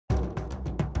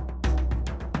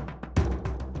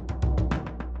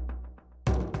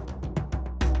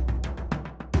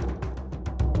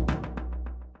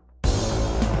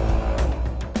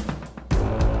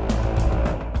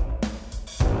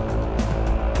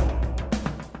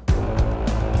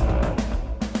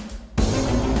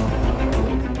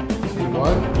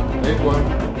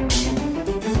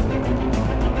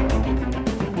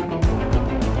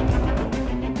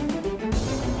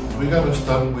gonna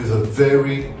start with a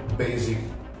very basic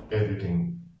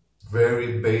editing.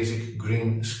 Very basic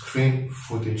green screen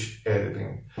footage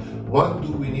editing. What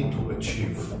do we need to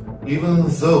achieve? Even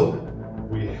though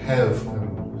we have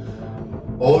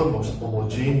an almost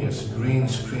homogeneous green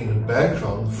screen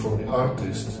background from the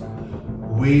artist,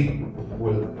 we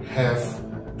will have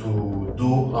to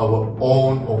do our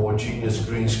own homogeneous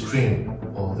green screen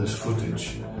on this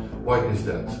footage. Why is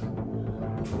that?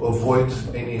 To avoid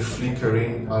any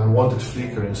flickering, unwanted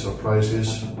flickering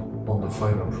surprises on the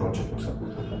final project.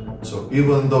 So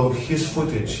even though his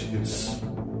footage is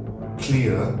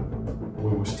clear, we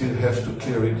will still have to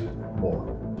clear it more.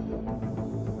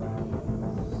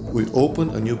 We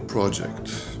open a new project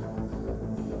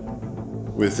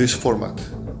with this format.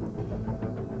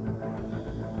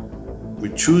 We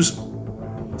choose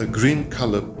a green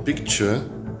color picture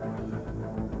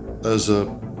as a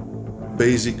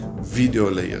basic video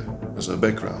layer, as a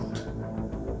background.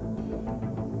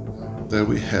 There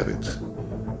we have it.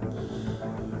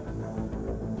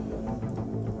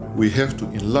 We have to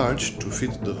enlarge to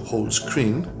fit the whole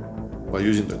screen by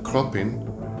using the cropping,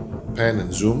 pan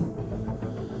and zoom.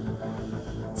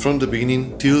 From the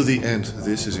beginning till the end,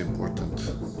 this is important.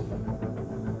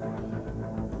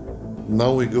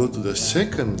 Now we go to the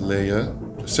second layer,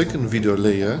 the second video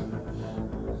layer,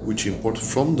 which import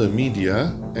from the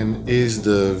media and is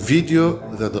the video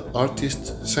that the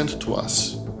artist sent to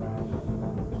us.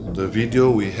 The video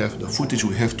we have, the footage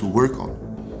we have to work on.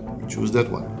 We choose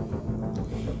that one.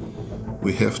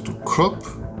 We have to crop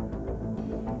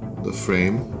the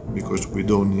frame because we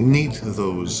don't need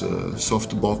those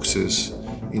soft boxes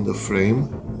in the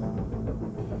frame.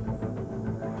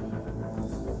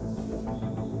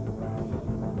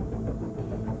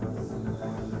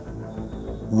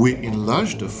 We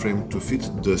enlarge the frame to fit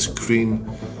the screen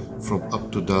from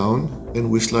up to down,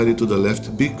 and we slide it to the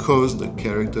left because the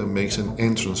character makes an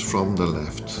entrance from the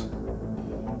left.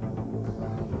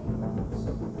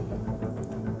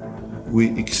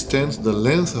 We extend the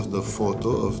length of the photo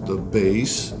of the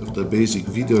base, of the basic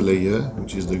video layer,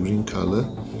 which is the green color,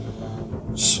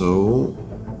 so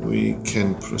we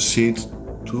can proceed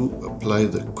to apply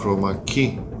the chroma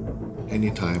key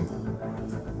anytime.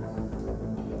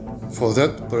 For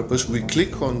that purpose, we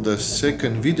click on the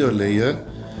second video layer,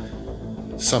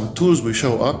 some tools will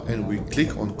show up and we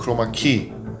click on chroma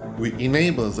key. We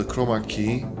enable the chroma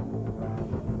key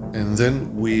and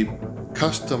then we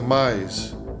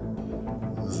customize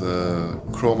the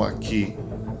chroma key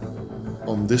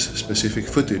on this specific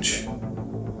footage.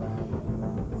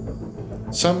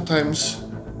 Sometimes,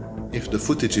 if the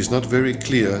footage is not very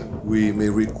clear, we may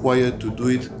require to do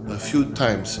it a few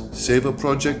times, save a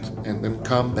project and then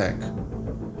come back.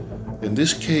 In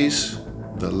this case,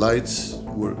 the lights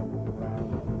were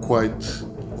quite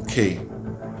okay.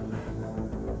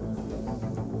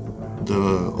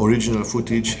 The original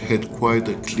footage had quite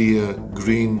a clear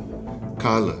green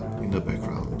color in the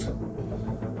background.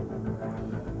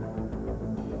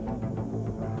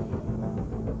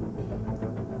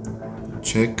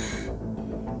 Check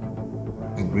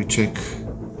and recheck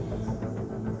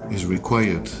is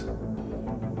required,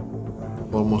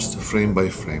 almost frame by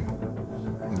frame,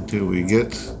 until we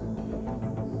get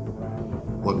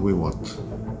what we want.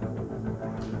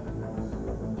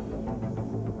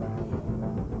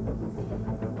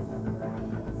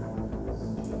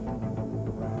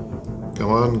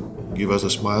 Come on, give us a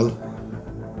smile.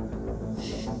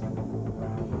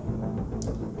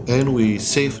 And we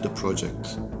save the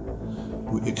project.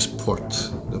 We export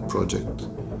the project.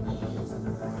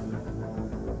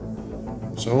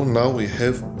 So now we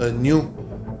have a new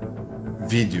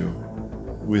video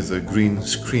with a green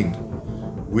screen,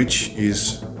 which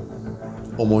is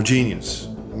homogeneous.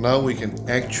 Now we can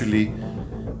actually,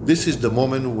 this is the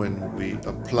moment when we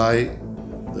apply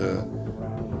the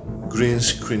green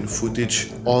screen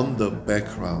footage on the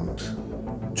background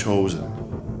chosen.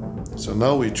 So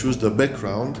now we choose the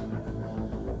background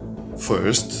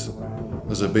first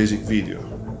as a basic video.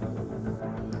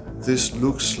 This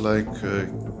looks like a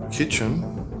kitchen,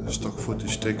 stock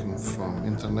footage taken from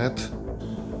internet.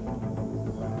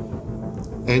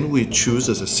 And we choose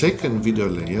as a second video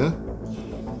layer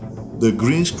the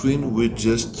green screen we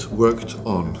just worked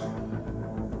on.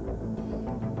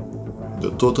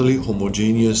 The totally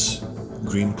homogeneous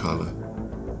green color.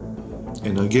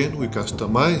 And again we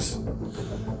customize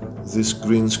this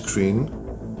green screen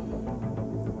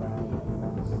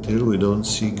until we don't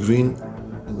see green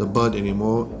in the bud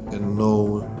anymore and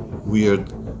no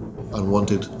weird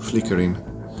unwanted flickering.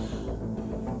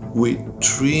 We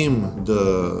trim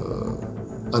the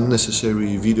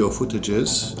unnecessary video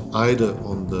footages either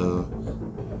on the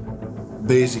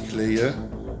basic layer,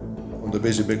 on on the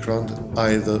basic background,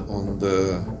 either on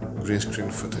the green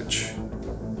screen footage.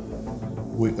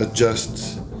 We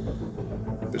adjust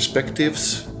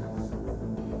perspectives,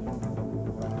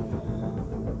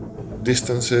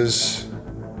 distances.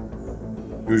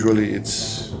 Usually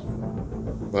it's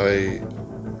by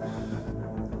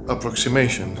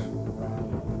approximation.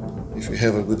 If you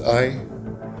have a good eye,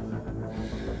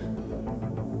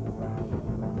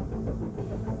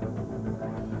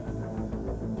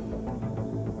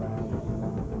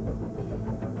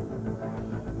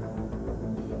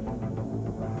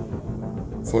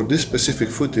 for this specific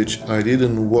footage, I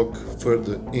didn't walk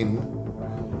further in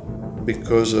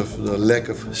because of the lack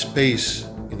of space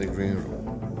in the green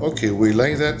room. Okay, we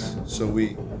like that, so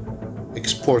we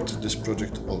export this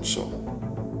project also.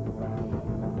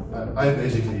 I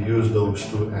basically use those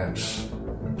two apps.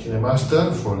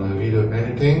 KineMaster for the video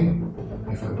editing,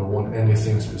 if I don't want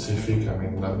anything specific, I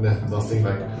mean nothing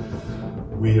like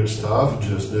weird stuff,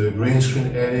 just the green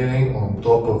screen editing on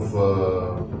top of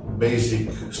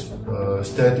basic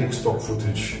static stock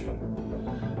footage.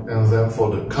 And then for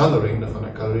the coloring, the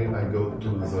final coloring, I go to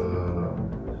the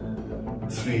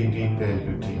 3D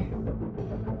LUT.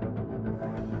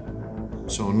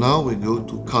 So now we go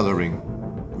to coloring.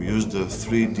 We use the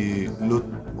 3D LUT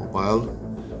mobile.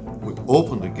 We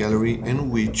open the gallery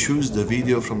and we choose the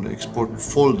video from the export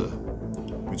folder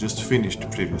we just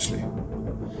finished previously.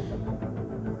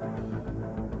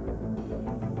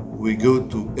 We go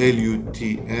to LUT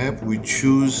app, we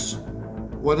choose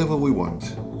whatever we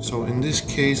want. So in this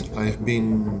case,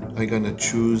 I'm gonna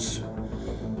choose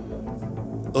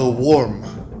a warm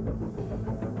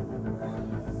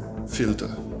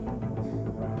filter,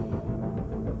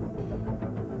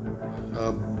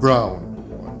 a brown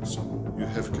one. So you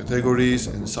have categories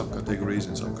and subcategories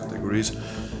and subcategories.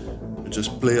 You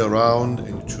just play around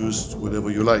and you choose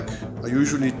whatever you like. I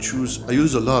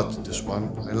use a lot this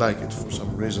one. I like it for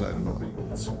some reason, I don't know.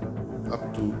 It's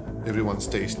up to everyone's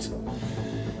taste.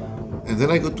 And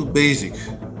then I go to basic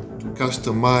to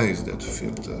customize that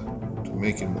filter, to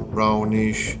make it more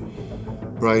brownish,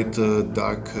 brighter,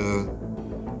 darker.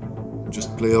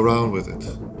 Just play around with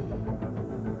it.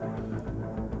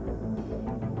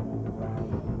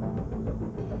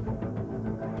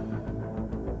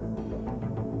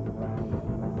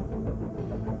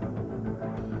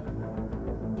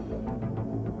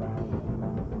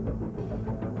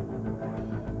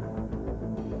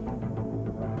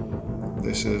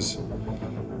 This is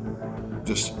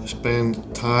just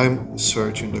spend time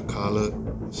searching the color,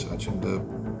 searching the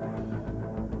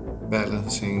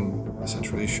balancing, the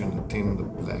saturation, the thin, the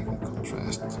black, the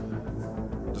contrast,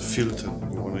 the filter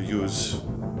you want to use.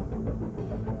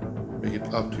 Make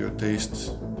it up to your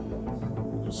taste.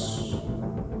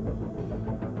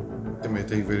 It may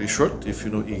take very short if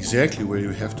you know exactly where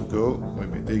you have to go, or it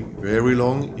may take very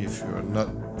long if you're not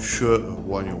sure of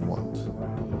what you want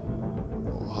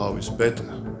or how it's better.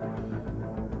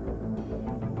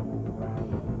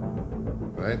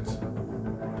 Right?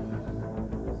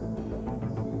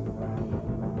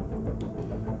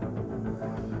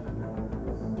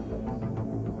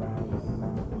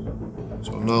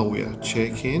 So now we are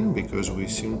checking because we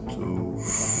seem to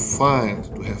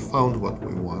have found what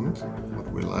we want,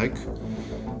 what we like.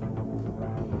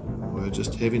 We're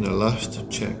just having a last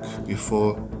check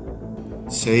before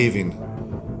saving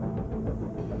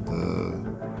the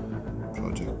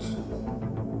project.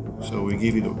 So we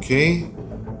give it OK.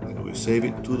 We save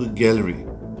it to the gallery,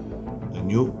 a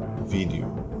new video.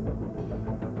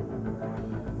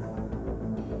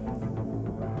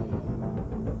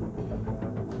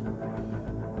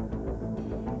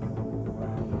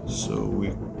 So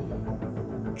we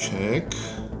check,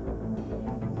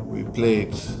 we play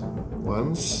it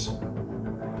once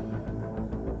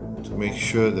to make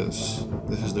sure that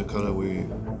this is the color we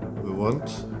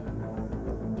want.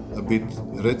 A bit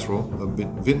retro, a bit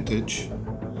vintage.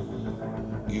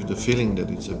 Give the feeling that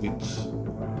it's a bit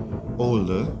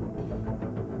older.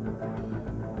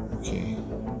 Okay,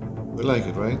 we like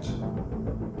it, right?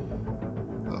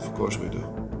 Of course we do.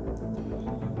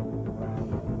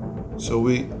 So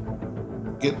we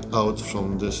get out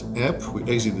from this app, we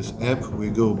exit this app, we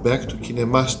go back to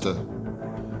KineMaster.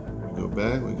 We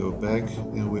go back,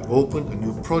 and we open a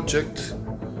new project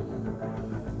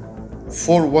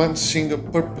for one single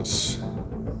purpose.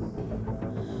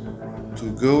 To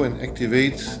go and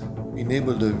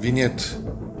enable the vignette.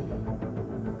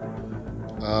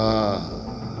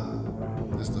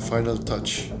 That's the final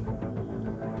touch.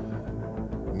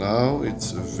 Now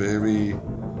it's a very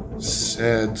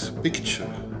sad picture.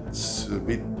 It's a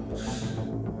bit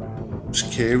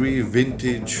scary,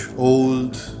 vintage,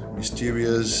 old,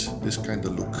 mysterious, this kind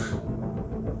of look.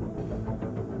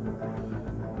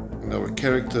 and our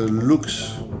character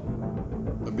looks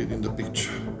a bit in the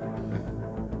picture.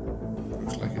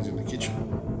 Looks like it's in the kitchen.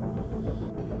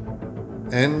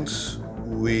 And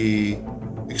we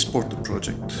export the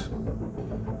project.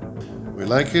 We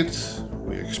like it,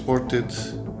 we export it,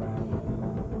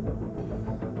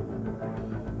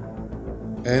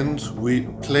 and we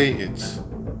play it.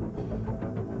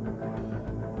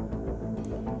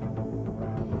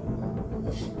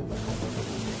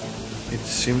 It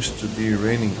seems to be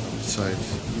raining outside.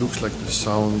 Looks like the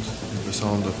sound is the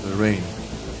sound of the rain.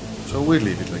 So we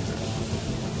leave it like that.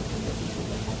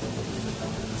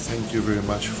 Thank you very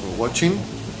much for watching.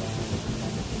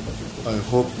 I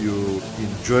hope you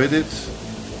enjoyed it.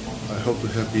 I hope to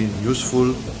have been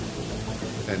useful,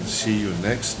 and see you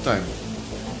next time.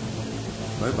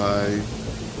 Bye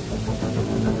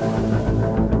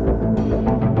bye.